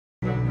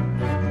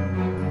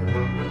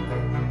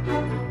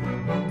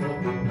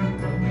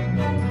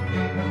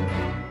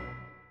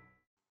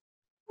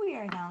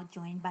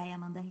joined by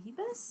Amanda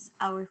Ribas.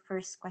 Our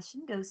first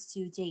question goes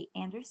to Jay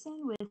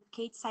Anderson with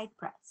Kate Side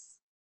Press.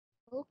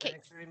 Okay.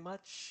 Thanks very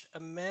much,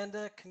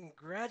 Amanda.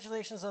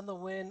 Congratulations on the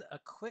win. A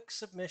quick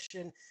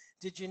submission.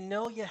 Did you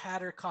know you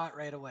had her caught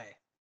right away?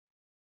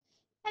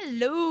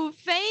 Hello,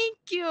 thank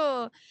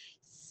you.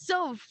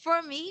 So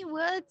for me,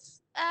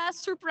 was a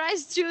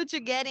surprise to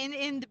get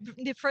in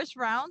the first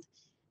round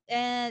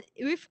and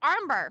with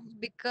armbar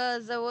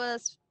because I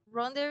was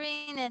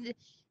wondering and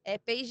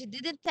Paige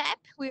didn't tap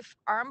with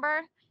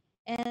armbar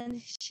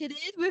and she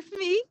did with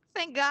me.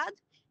 Thank God.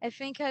 I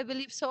think I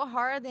believe so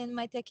hard in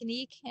my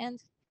technique and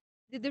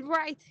did it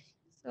right.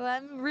 So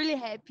I'm really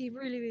happy,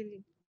 really,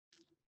 really.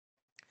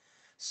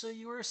 So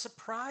you were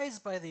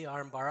surprised by the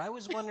armbar. I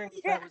was wondering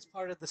if Yeah. that was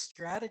part of the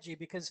strategy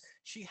because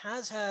she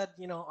has had,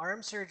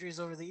 arm surgeries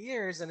over the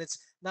years, and it's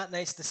not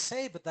nice to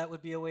say, but that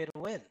would be a way to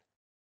win.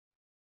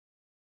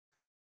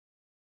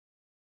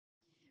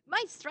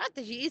 My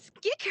strategy is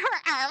kick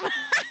her arm.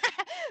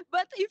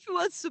 But if it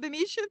was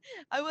submission,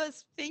 I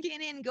was thinking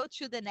and go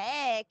to the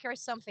neck or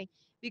something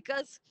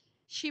because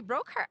she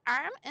broke her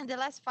arm in the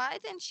last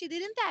fight and she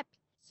didn't tap.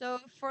 So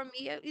for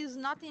me, it's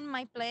not in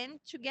my plan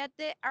to get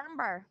the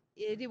armbar.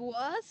 It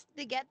was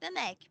to get the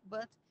neck,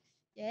 but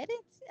get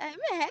it. I'm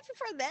happy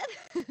for that.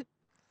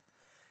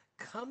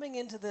 Coming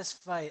into this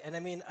fight, and I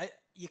mean,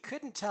 you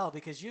couldn't tell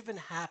because you've been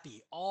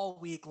happy all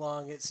week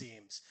long, it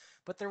seems.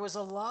 But there was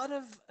a lot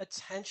of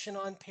attention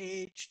on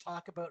Paige,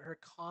 talk about her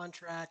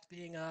contract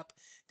being up.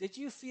 Did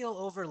you feel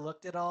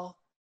overlooked at all?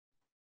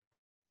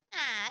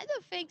 I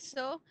don't think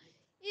so.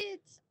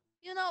 It's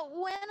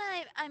when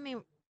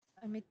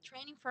I'm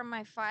training for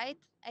my fight,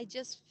 I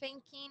just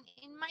thinking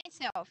in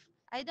myself.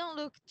 I don't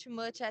look too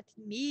much at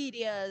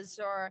medias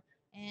or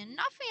and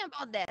nothing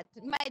about that.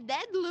 My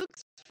dad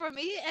looks for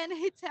me and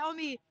he tell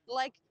me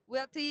like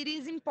what it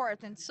is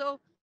important. So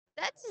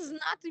that is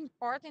not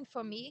important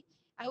for me.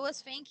 I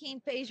was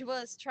thinking Paige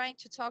was trying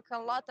to talk a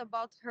lot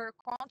about her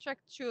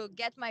contract to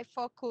get my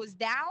focus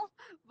down,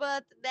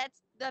 but that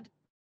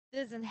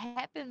doesn't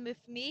happen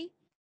with me.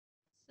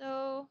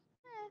 So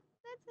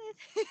that's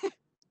it.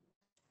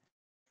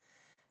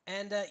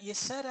 And you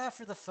said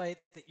after the fight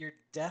that you're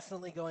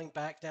definitely going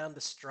back down to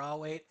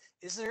strawweight.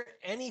 Is there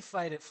any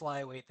fight at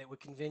flyweight that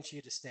would convince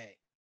you to stay?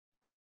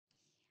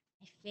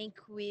 I think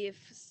with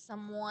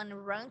someone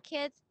ranked,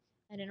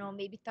 I don't know,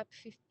 maybe top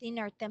 15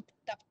 or top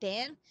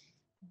 10,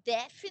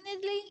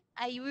 definitely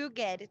I will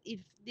get it if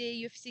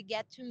the UFC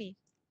get to me.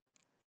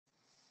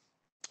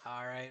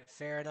 All right,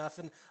 fair enough.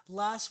 And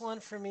last one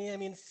for me. I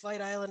mean,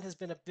 Fight Island has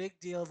been a big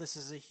deal. This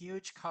is a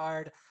huge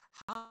card.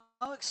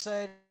 How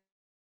excited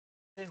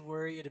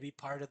were you to be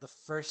part of the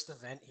first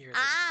event here this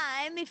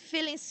week? I'm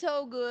feeling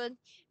so good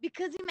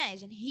because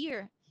imagine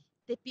here,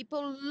 the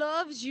people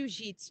love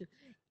jiu-jitsu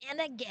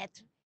and I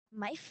get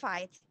my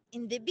fight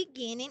in the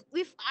beginning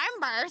with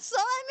armbar. So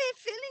I'm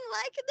feeling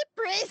like the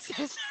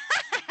princess.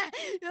 I'm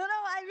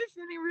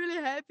feeling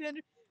really happy and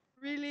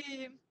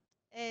really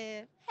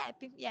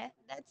happy. Yeah,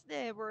 that's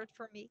the word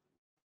for me.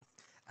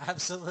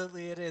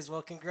 Absolutely, it is.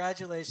 Well,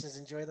 congratulations.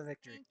 Enjoy the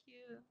victory. Thank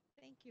you.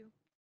 Thank you.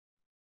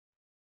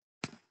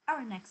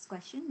 Our next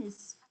question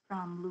is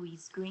from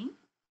Louise Green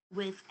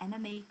with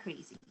MMA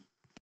Crazy.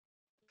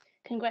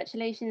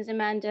 Congratulations,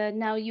 Amanda.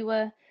 Now, you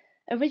were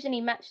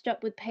originally matched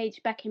up with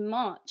Paige back in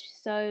March.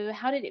 So,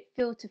 how did it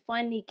feel to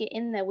finally get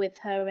in there with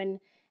her and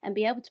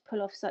be able to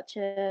pull off such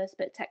a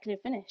spectacular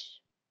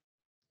finish?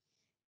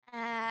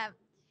 Uh,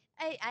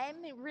 I'm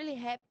really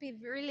happy,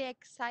 really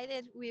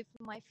excited with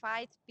my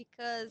fight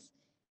because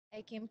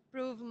I can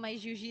prove my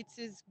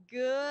jiu-jitsu is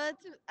good.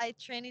 I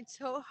trained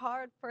so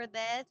hard for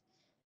that,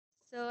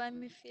 so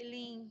I'm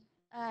feeling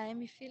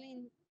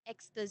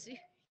ecstasy.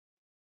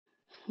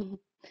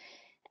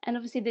 And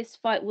obviously, this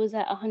fight was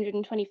at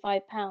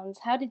 125 pounds.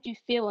 How did you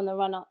feel on the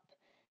run up,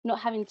 not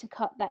having to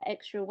cut that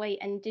extra weight?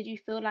 And did you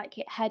feel like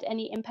it had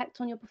any impact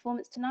on your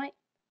performance tonight?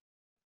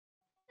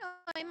 No,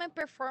 in my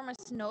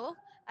performance, no.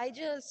 I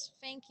just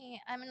thinking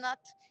I'm not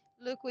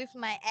look with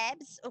my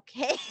abs,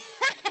 okay?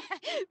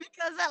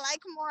 Because I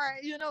like more,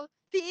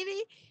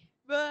 thinny.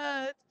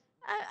 But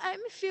I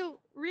feel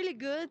really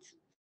good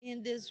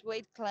in this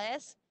weight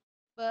class.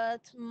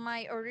 But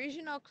my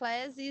original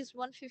class is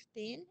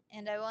 115,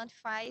 and I want to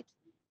fight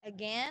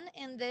again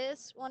in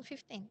this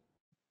 115.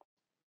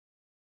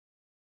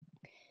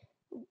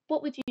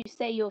 What would you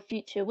say your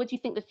future, what do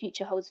you think the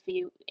future holds for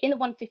you in the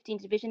 115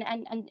 division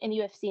and in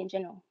UFC in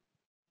general?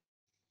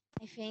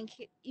 I think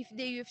if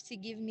the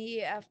UFC give me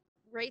a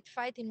great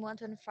fight in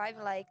 125,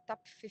 like top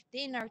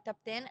 15 or top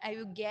 10, I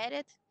will get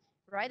it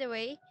right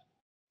away.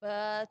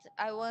 But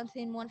I want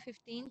in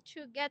 115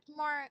 to get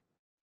more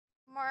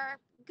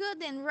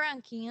good in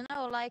ranking,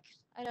 like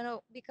I don't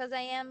know, because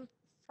I am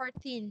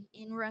 14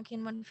 in ranking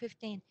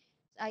 115.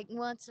 I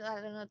want,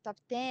 I don't know, top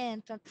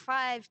 10, top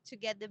 5 to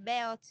get the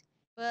belt.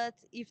 But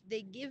if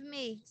they give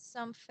me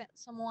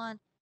someone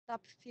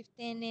top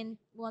 15 in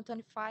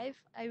 125,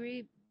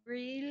 I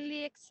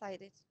really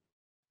excited.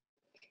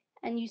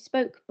 And you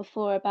spoke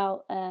before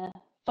about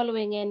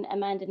following in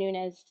Amanda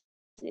Nunes'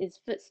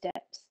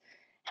 footsteps.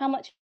 How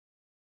much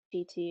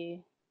she to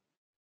you?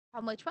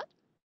 How much what?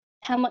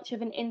 How much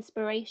of an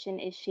inspiration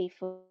is she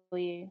for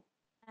you?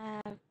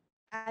 Uh,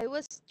 I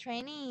was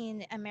training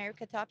in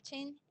America Top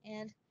Team,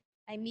 and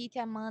I meet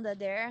Amanda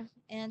there.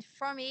 And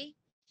for me,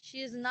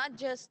 she is not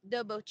just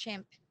double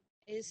champ;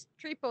 is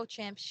triple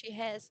champ. She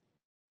has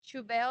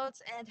two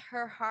belts, and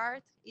her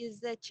heart is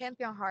the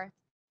champion heart.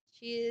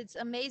 She is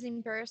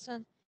amazing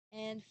person,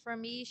 and for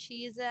me,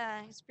 she is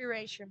an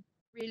inspiration,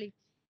 really.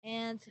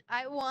 And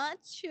I want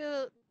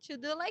to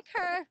do like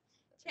her,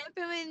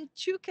 champion in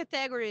two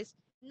categories.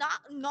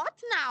 Not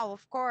now,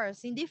 of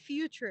course, in the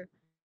future,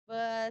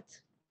 but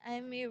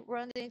I'm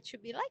wanting to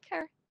be like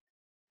her.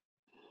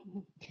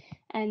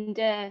 And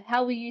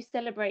how will you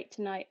celebrate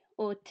tonight,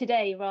 or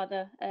today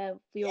rather, for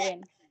your Yeah.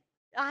 win?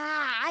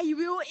 I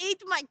will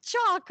eat my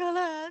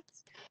chocolate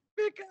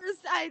because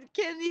I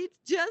can eat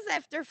just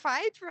after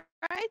fight,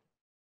 right?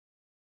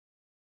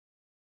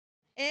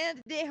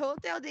 And the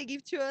hotel they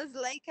give to us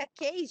like a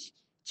cage,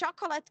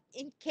 chocolate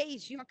in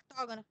cage, in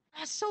octagon.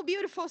 Ah, so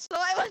beautiful. So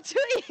I want to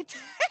eat.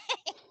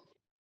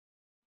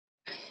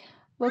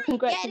 Well, Get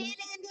congratulations.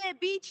 in the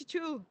beach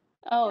too.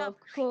 Oh, Jump.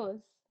 of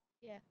course.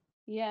 Yeah.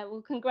 Yeah,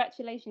 well,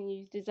 congratulations.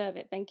 You deserve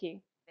it. Thank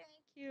you. Thank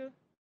you.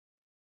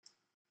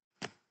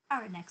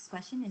 Our next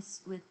question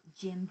is with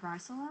Jim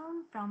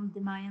Barcelone from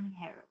the Miami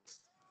Herald.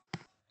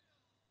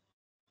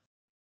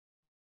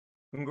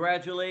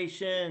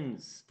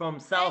 Congratulations from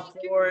South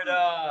Thank you.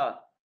 Florida.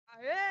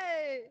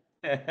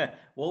 Hey.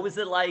 What was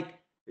it like?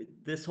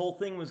 This whole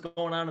thing was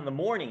going on in the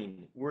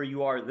morning where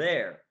you are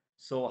there.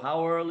 So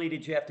how early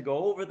did you have to go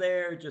over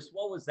there? Just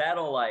what was that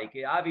all like?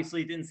 It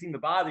obviously didn't seem to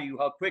bother you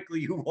how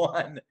quickly you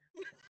won.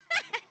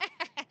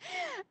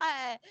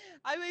 I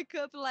I wake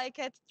up like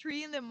at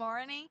 3 in the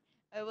morning.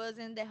 I was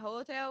in the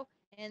hotel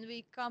and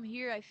we come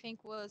here. I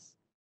think was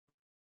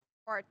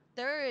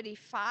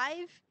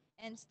 4:35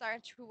 and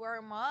start to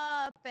warm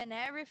up and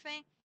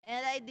everything.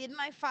 And I did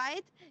my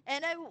fight.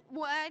 And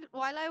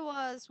while I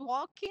was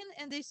walking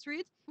in the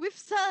street with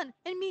sun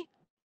and me,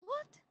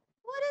 what?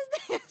 What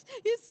is this?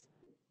 It's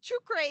too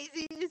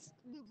crazy. It's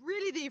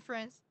really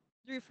different.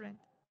 Different.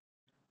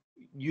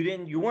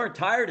 You weren't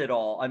tired at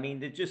all. I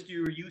mean, it just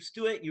you were used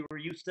to it. You were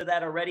used to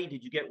that already.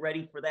 Did you get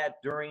ready for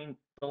that during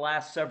the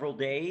last several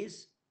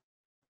days?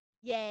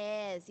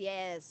 Yes,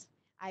 yes.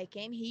 I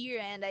came here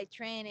and I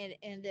trained it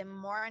in the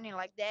morning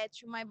like that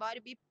to my body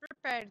be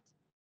prepared.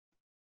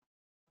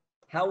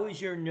 How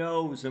was your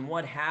nose and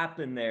what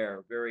happened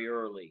there very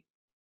early?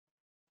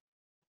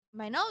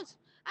 My nose,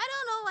 I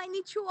don't know. I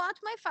need to watch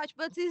my fat,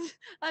 but it's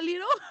a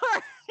little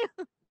hard.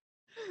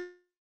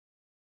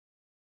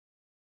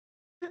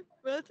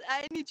 But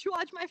I need to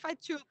watch my fat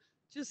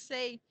to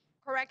say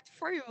correct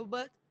for you.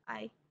 But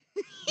I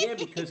Yeah,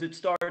 because it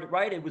started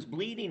right. It was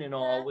bleeding and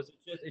all. yeah, Was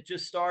it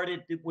just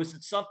started? Was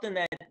it something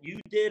that you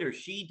did or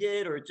she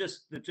did, or it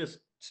just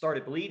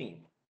started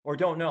bleeding? Or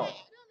don't I know.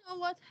 don't know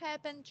what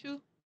happened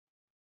to.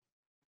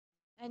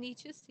 I need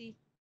to see.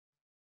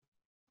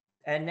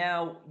 And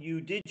now you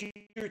did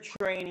your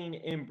training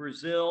in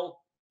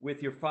Brazil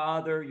with your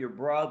father, your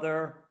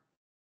brother.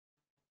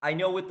 I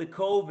know with the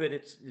COVID,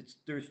 it's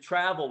there's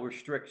travel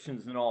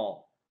restrictions and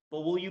all.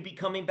 But will you be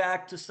coming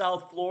back to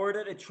South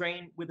Florida to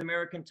train with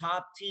American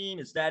Top Team?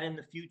 Is that in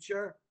the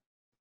future?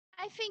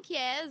 I think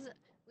yes.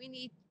 We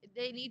need.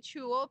 They need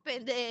to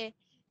open the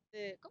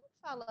como que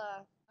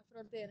fala a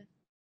fronteira?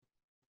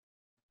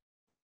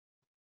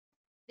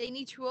 They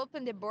need to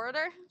open the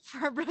border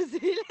for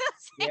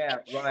Brazilians Yeah,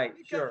 right,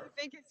 because I sure.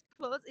 think it's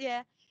closed.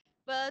 Yeah,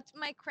 but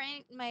my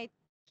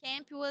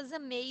camp was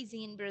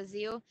amazing in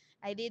Brazil.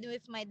 I did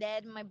with my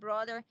dad, my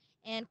brother,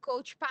 and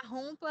Coach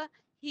Parrumpa.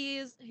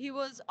 He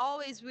was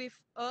always with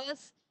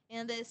us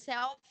in the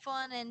cell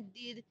phone and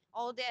did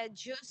all the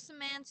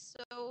adjustments.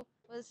 So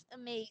it was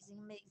amazing,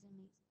 amazing,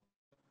 amazing.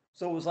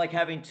 So it was like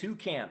having two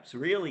camps,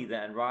 really,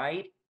 then,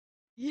 right?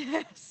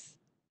 Yes.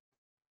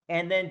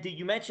 And then did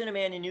you mention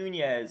Amanda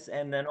Nunez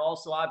and then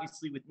also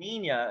obviously with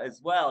Nina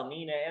as well,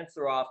 Nina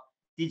Ansaroff.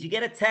 Did you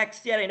get a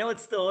text yet? I know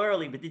it's still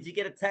early, but did you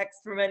get a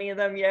text from any of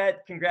them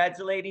yet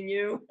congratulating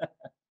you?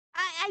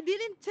 I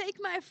didn't take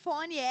my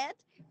phone yet,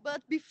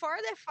 but before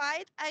the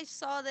fight, I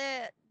saw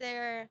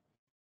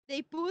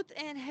they put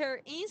in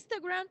her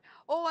Instagram.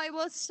 Oh, I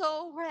was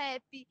so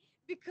happy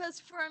because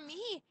for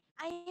me,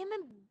 I am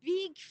a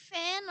big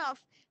fan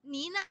of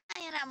Nina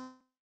and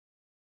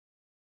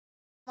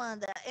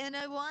Amanda. And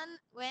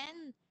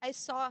when I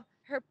saw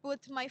her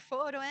put my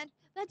photo and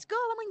let's go,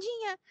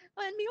 Amandinha,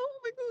 and me, oh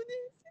my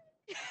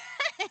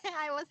goodness,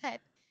 I was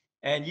happy.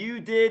 And you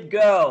did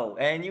go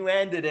and you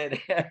ended it.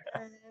 Yes,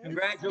 yes.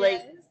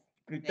 Congratulations.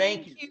 Thank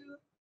Thank you. you.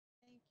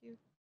 Thank you.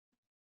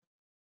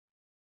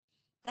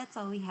 That's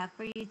all we have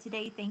for you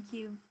today. Thank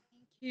you.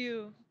 Thank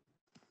you.